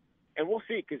for, and we'll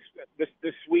see because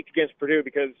this week against Purdue,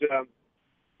 because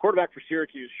quarterback for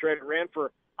Syracuse, Schrader, ran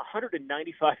for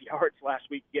 195 yards last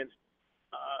week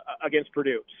against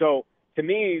Purdue. So, to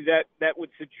me, that would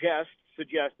suggest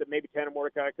that maybe Tanner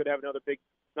Mordecai could have another big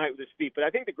night with his feet. But I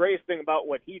think the greatest thing about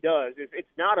what he does is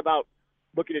it's not about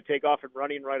looking to take off and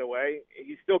running right away.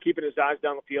 He's still keeping his eyes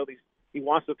down the field. He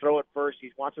wants to throw it first.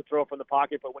 He wants to throw it from the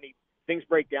pocket. But when things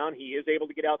break down, he is able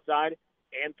to get outside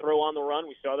and throw on the run.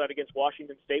 We saw that against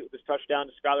Washington State with his touchdown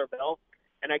to Skylar Bell.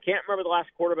 And I can't remember the last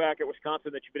quarterback at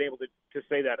Wisconsin that you've been able to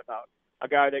say that about, a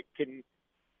guy that can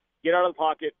get out of the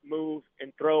pocket, move,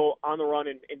 and throw on the run,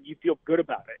 and you feel good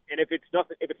about it. And if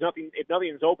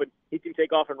nothing's open, he can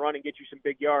take off and run and get you some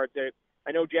big yards.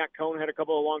 I know Jack Cohn had a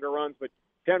couple of longer runs, but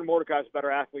Tanner Mordecai is a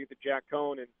better athlete than Jack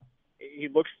Cohn, and he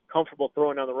looks comfortable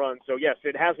throwing down the run. So, yes,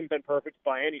 it hasn't been perfect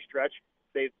by any stretch.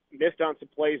 They've missed on some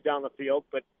plays down the field,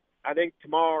 but I think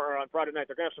tomorrow or on Friday night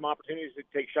they're going to have some opportunities to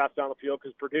take shots down the field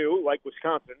because Purdue, like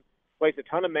Wisconsin, plays a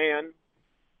ton of man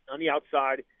on the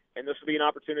outside. And this will be an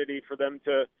opportunity for them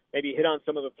to maybe hit on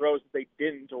some of the throws that they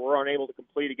didn't or were unable to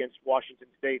complete against Washington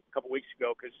State a couple weeks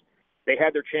ago, because they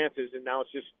had their chances, and now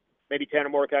it's just maybe Tanner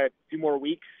Mordecai, a few more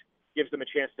weeks, gives them a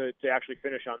chance to actually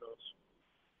finish on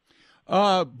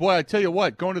those. Boy, I tell you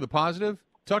what, going to the positive,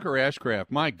 Tucker Ashcraft,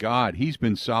 my God, he's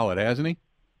been solid, hasn't he?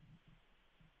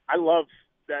 I love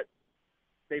that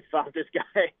they found this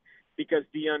guy because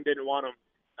Deion didn't want him.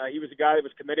 He was a guy that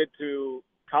was committed to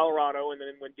Colorado, and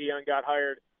then when Deion got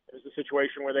hired, it was a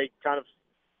situation where they kind of,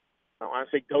 I don't want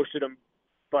to say ghosted him,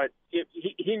 but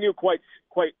he knew quite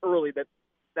early that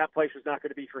that place was not going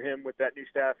to be for him with that new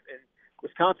staff. And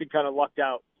Wisconsin kind of lucked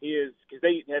out. Because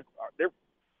they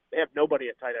have nobody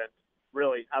at tight end,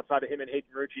 really, outside of him and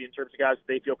Hayden Rucci in terms of guys that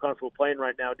they feel comfortable playing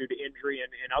right now due to injury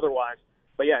and otherwise.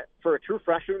 But, yeah, for a true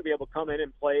freshman to be able to come in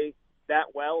and play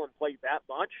that well and play that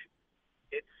much,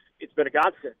 it's been a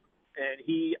godsend. And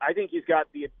I think he's got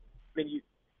you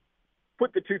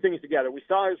put the two things together. We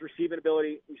saw his receiving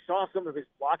ability. We saw some of his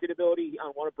blocking ability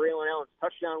on one of Braylon Allen's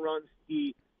touchdown runs.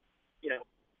 He,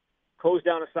 closed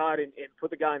down a side and put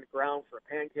the guy on the ground for a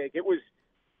pancake.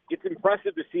 It's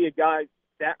impressive to see a guy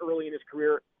that early in his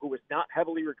career who was not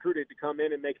heavily recruited to come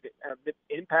in and make an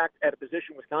impact at a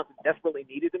position Wisconsin desperately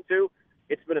needed him to.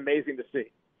 It's been amazing to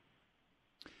see.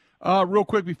 Real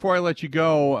quick before I let you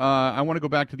go, I want to go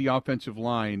back to the offensive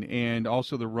line and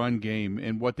also the run game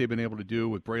and what they've been able to do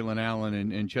with Braylon Allen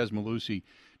and Chez Mellusi.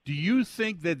 Do you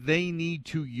think that they need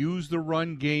to use the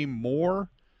run game more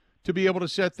to be able to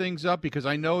set things up? Because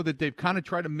I know that they've kind of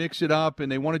tried to mix it up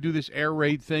and they want to do this air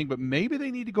raid thing, but maybe they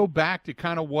need to go back to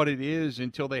kind of what it is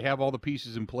until they have all the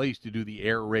pieces in place to do the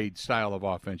air raid style of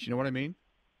offense. You know what I mean?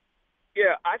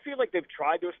 Yeah, I feel like they've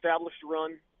tried to establish the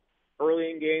run early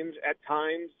in games at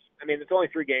times. I mean, it's only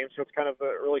 3 games, so it's kind of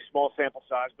a really small sample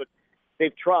size, but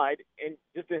they've tried and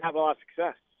just didn't have a lot of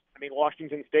success. I mean,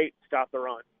 Washington State stopped the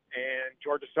run, and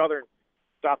Georgia Southern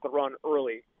stopped the run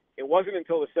early. It wasn't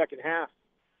until the second half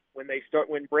when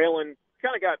Braylon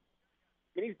kind of got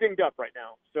 – he's dinged up right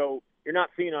now, so you're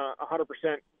not seeing 100%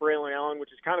 Braylon Allen, which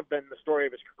has kind of been the story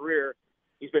of his career.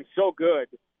 He's been so good,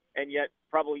 and yet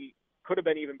probably could have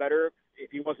been even better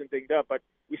if he wasn't dinged up. But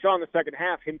we saw in the second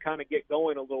half him kind of get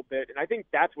going a little bit, and I think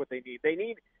that's what they need. They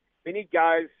need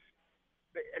guys.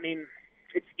 I mean,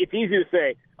 it's easy to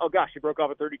say, oh gosh, he broke off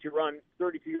a 32-yard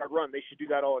run. They should do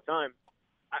that all the time.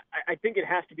 I think it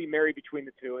has to be married between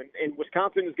the two, and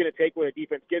Wisconsin is going to take what a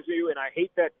defense gives you. And I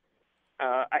hate that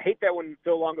when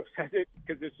Phil Longo says it,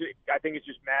 because I think it's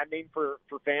just maddening for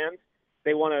fans.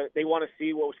 They want to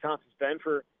see what Wisconsin's been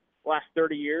for the last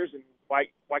 30 years, and why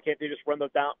can't they just run the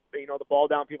ball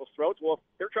down people's throats? Well, if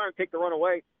they're trying to take the run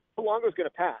away, Phil Longo's going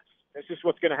to pass. That's just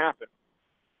what's going to happen.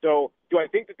 So, do I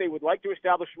think that they would like to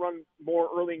establish run more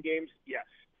early in games? Yes.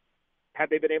 Have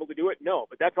they been able to do it? No.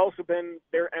 But that's also been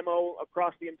their MO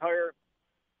across the entire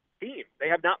team. They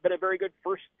have not been a very good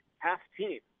first half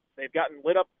team. They've gotten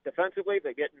lit up defensively.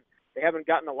 They haven't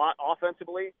gotten a lot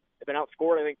offensively. They've been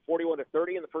outscored, I think,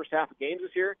 41-30 in the first half of games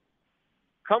this year.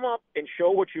 Come up and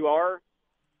show what you are.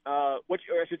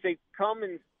 Come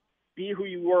and be who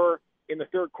you were in the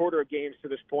third quarter of games to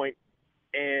this point,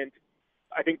 and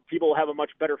I think people will have a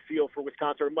much better feel for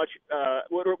Wisconsin,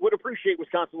 or would appreciate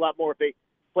Wisconsin a lot more if they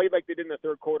played like they did in the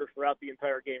third quarter throughout the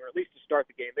entire game, or at least to start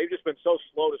the game. They've just been so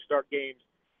slow to start games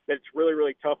that it's really,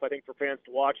 really tough, I think, for fans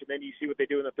to watch. And then you see what they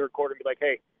do in the third quarter and be like,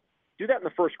 hey, do that in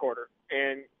the first quarter.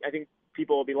 And I think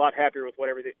people will be a lot happier with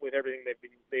everything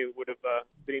they would have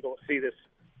been able to see this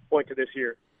point to this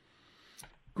year.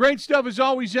 Great stuff as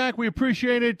always, Zach. We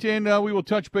appreciate it, and we will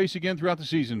touch base again throughout the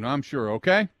season, I'm sure,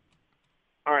 okay?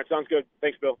 All right, sounds good.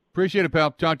 Thanks, Bill. Appreciate it,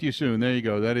 pal. Talk to you soon. There you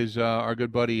go. That is our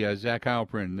good buddy, Zach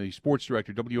Heilprin, the sports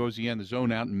director, WOZN, the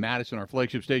Zone out in Madison, our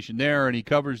flagship station there, and he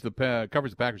covers the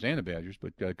Packers and the Badgers,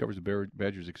 but covers the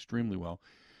Badgers extremely well.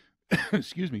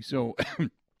 Excuse me. So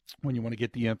when you want to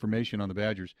get the information on the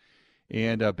Badgers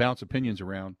and bounce opinions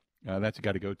around, that's a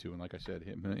guy to go to. And like I said,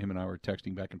 him and I were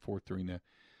texting back and forth during the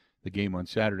game on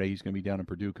Saturday. He's going to be down in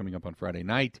Purdue coming up on Friday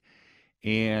night.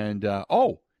 And,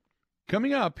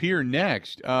 coming up here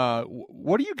next,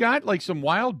 what do you got? Like some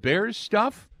Wild Bears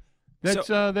stuff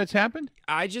that's happened?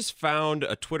 I just found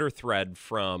a Twitter thread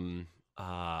from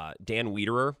Dan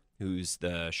Wiederer, who's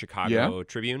the Chicago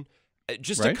Tribune.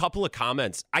 Just a couple of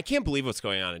comments. I can't believe what's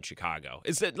going on in Chicago.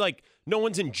 Is that like no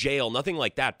one's in jail, nothing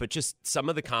like that, but just some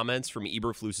of the comments from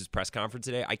Eberflus's press conference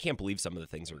today. I can't believe some of the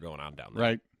things that are going on down there.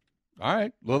 Right. All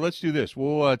right. Well, let's do this.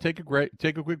 We'll take a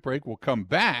quick break. We'll come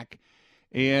back.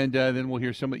 And then we'll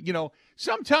hear somebody,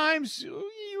 sometimes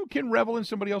you you can revel in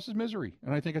somebody else's misery.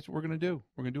 And I think that's what we're going to do.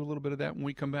 We're going to do a little bit of that when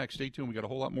we come back. Stay tuned. We got a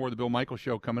whole lot more of the Bill Michaels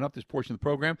Show coming up, this portion of the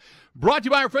program. Brought to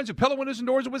you by our friends at Pella Windows and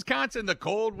Doors of Wisconsin. The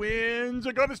cold winds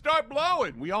are going to start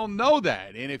blowing. We all know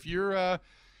that. And if you're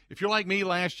like me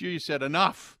last year, you said,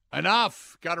 enough.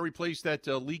 Got to replace that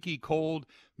leaky, cold,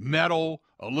 metal,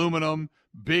 aluminum,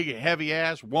 big, heavy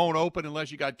ass, won't open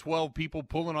unless you got 12 people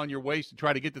pulling on your waist to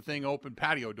try to get the thing open,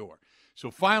 patio door. So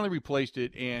finally replaced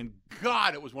it, and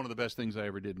God, it was one of the best things I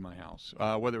ever did in my house.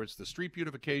 Whether it's the street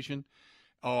beautification,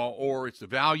 or it's the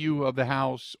value of the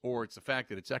house, or it's the fact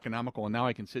that it's economical, and now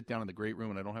I can sit down in the great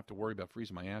room and I don't have to worry about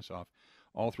freezing my ass off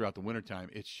all throughout the wintertime.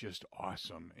 It's just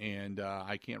awesome, and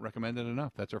I can't recommend it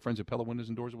enough. That's our friends at Pella Windows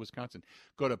and Doors of Wisconsin.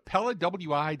 Go to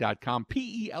PellaWI.com,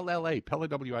 P-E-L-L-A,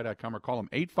 PellaWI.com, or call them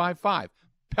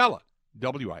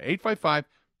 855-PELLA-WI,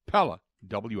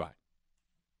 855-PELLA-WI.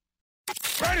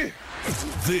 Ready?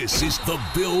 This is the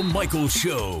Bill Michaels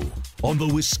Show on the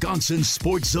Wisconsin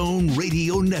Sports Zone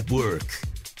Radio Network.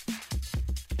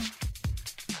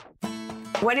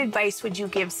 What advice would you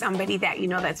give somebody that you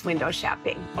know that's window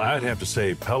shopping? I'd have to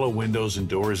say Pella Windows and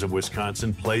Doors of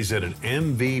Wisconsin plays at an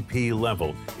MVP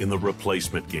level in the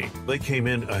replacement game. They came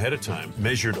in ahead of time,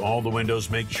 measured all the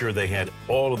windows, make sure they had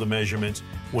all of the measurements.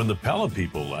 When the Pella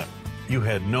people left, you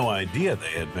had no idea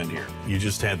they had been here. You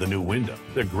just had the new window.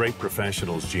 They're great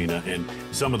professionals, Gina, and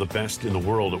some of the best in the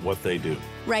world at what they do.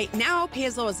 Right now, pay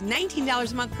as low as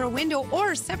 $19 a month per window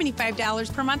or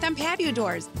 $75 per month on patio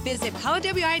doors. Visit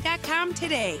PellaWI.com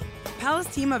today. Pella's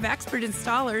team of expert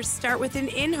installers start with an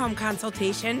in-home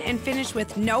consultation and finish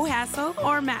with no hassle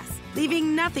or mess,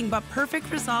 leaving nothing but perfect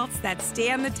results that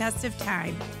stand the test of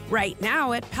time. Right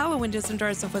now at Pella Windows and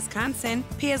Doors of Wisconsin,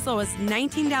 pay as low as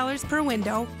 $19 per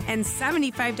window and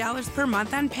 $75 per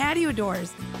month on patio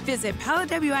doors. Visit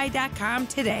PellaWI.com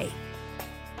today.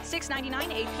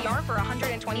 $6.99 APR for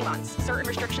 120 months. Certain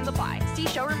restrictions apply. See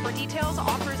showroom for details.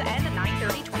 Offers end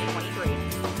 9/30/2023.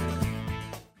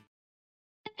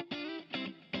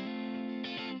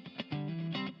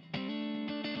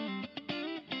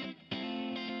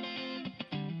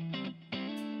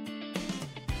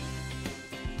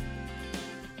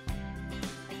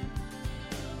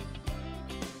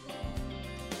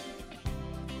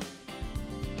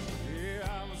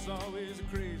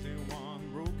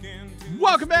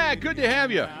 Welcome back. Good to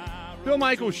have you. Bill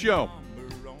Michaels Show.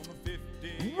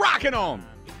 Rocking on.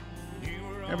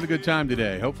 Having a good time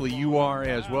today. Hopefully you are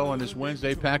as well on this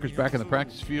Wednesday. Packers back in the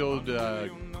practice field.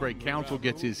 Craig Counsell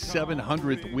gets his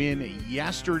 700th win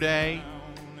yesterday.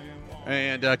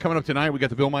 And coming up tonight, we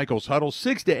got the Bill Michaels Huddle,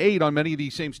 6 to 8 on many of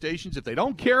these same stations. If they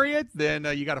don't carry it, then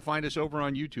you got to find us over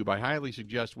on YouTube. I highly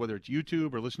suggest, whether it's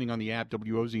YouTube or listening on the app,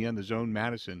 WOZN, The Zone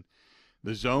Madison.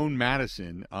 The Zone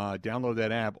Madison, download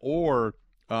that app, or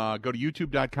go to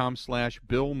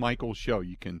youtube.com/Bill Michaels Show.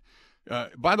 You can,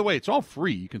 by the way, it's all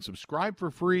free. You can subscribe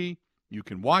for free. You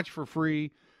can watch for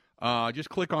free. Just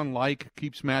click on like,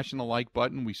 keep smashing the like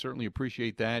button. We certainly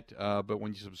appreciate that. But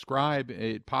when you subscribe,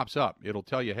 it pops up. It'll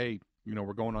tell you, hey,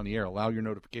 we're going on the air. Allow your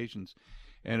notifications,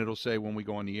 and it'll say when we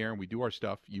go on the air and we do our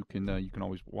stuff, you can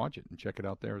always watch it and check it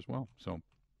out there as well. So,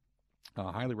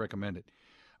 highly recommend it.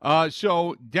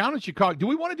 So down in Chicago, do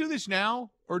we want to do this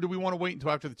now, or do we want to wait until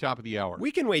after the top of the hour?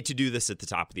 We can wait to do this at the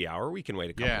top of the hour. We can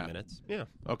wait a couple of minutes. Yeah.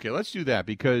 Okay, let's do that,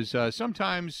 because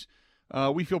sometimes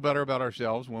we feel better about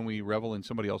ourselves when we revel in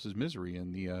somebody else's misery,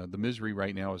 and the misery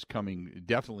right now is coming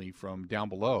definitely from down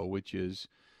below, which is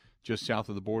just south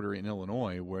of the border in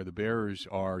Illinois, where the Bears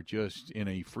are just in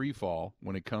a free fall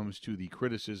when it comes to the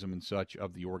criticism and such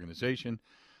of the organization,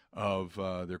 of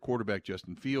their quarterback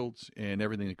Justin Fields, and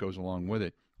everything that goes along with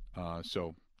it.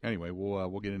 So anyway,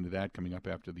 we'll get into that coming up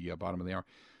after the bottom of the hour.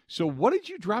 So what did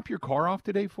you drop your car off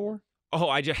today for? Oh,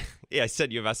 I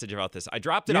sent you a message about this. I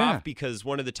dropped it off because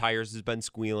one of the tires has been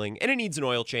squealing, and it needs an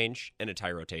oil change and a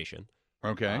tire rotation.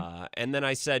 Okay. And then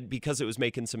I said, because it was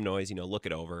making some noise, look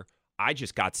it over. I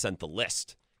just got sent the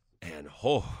list. And,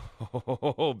 Bill,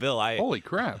 holy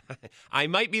crap. I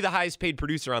might be the highest paid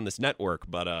producer on this network,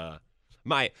 but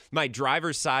my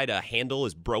driver's side handle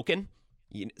is broken.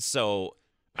 So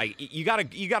you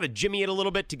gotta jimmy it a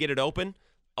little bit to get it open,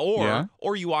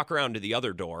 or you walk around to the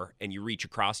other door and you reach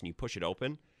across and you push it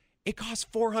open. It costs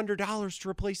 $400 to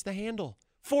replace the handle.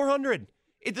 $400.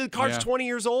 The car's 20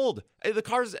 years old. The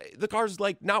car's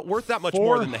like not worth that much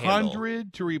more than the handle.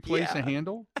 $400 to replace a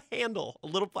handle? A handle, a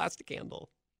little plastic handle.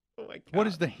 Oh my God. What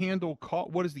is the handle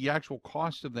cost? What is the actual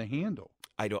cost of the handle?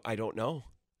 I don't know.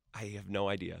 I have no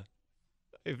idea.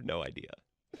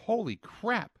 Holy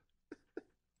crap.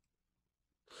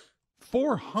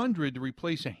 $400 to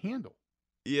replace a handle.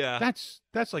 Yeah.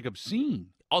 That's like obscene.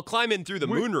 I'll climb in through the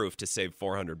moonroof to save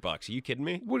 $400. Are you kidding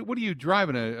me? What are you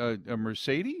driving, a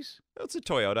Mercedes? It's a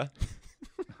Toyota.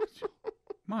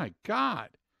 My God.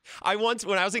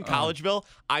 When I was in Collegeville,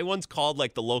 I once called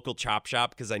like the local chop shop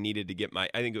because I needed to get I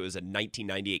think it was a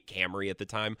 1998 Camry at the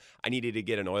time. I needed to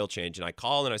get an oil change, and I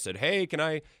called and I said, "Hey, can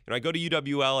I go to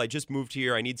UWL? I just moved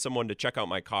here. I need someone to check out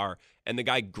my car." And the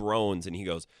guy groans and he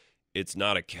goes, "It's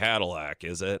not a Cadillac,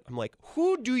 is it?" I'm like,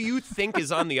 "Who do you think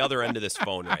is on the other end of this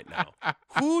phone right now?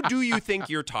 Who do you think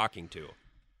you're talking to?"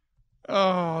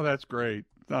 Oh, that's great.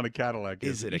 It's not a Cadillac.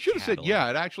 Is it? You should have said, "Yeah,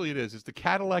 it is. It's the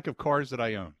Cadillac of cars that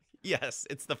I own." Yes,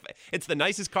 it's the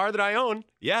nicest car that I own.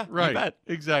 Yeah, right. You bet.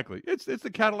 Exactly. It's the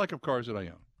Cadillac of cars that I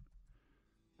own.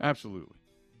 Absolutely.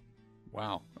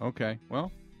 Wow. Okay.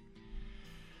 Well,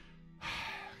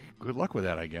 good luck with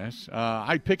that, I guess.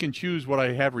 I pick and choose what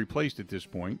I have replaced at this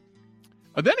point.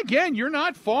 Then again, you're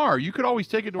not far. You could always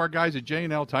take it to our guys at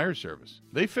J&L Tire Service.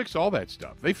 They fix all that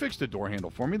stuff. They fixed a door handle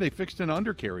for me. They fixed an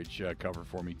undercarriage cover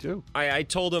for me, too. I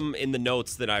told them in the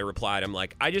notes that I replied, I'm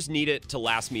like, I just need it to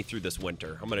last me through this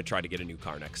winter. I'm going to try to get a new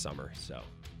car next summer. So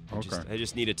I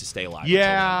just need it to stay alive.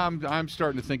 Yeah, I'm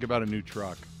starting to think about a new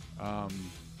truck.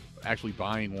 Actually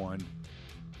buying one.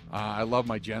 I love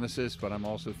my Genesis, but I'm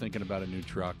also thinking about a new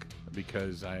truck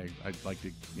because I'd like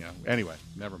to, anyway,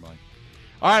 never mind.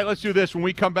 All right, let's do this. When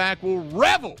we come back, we'll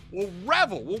revel. We'll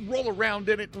roll around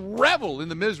in it, revel in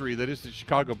the misery that is the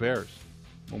Chicago Bears.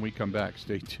 When we come back,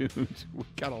 stay tuned.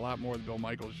 We've got a lot more of the Bill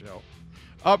Michaels Show.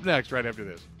 Up next, right after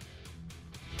this.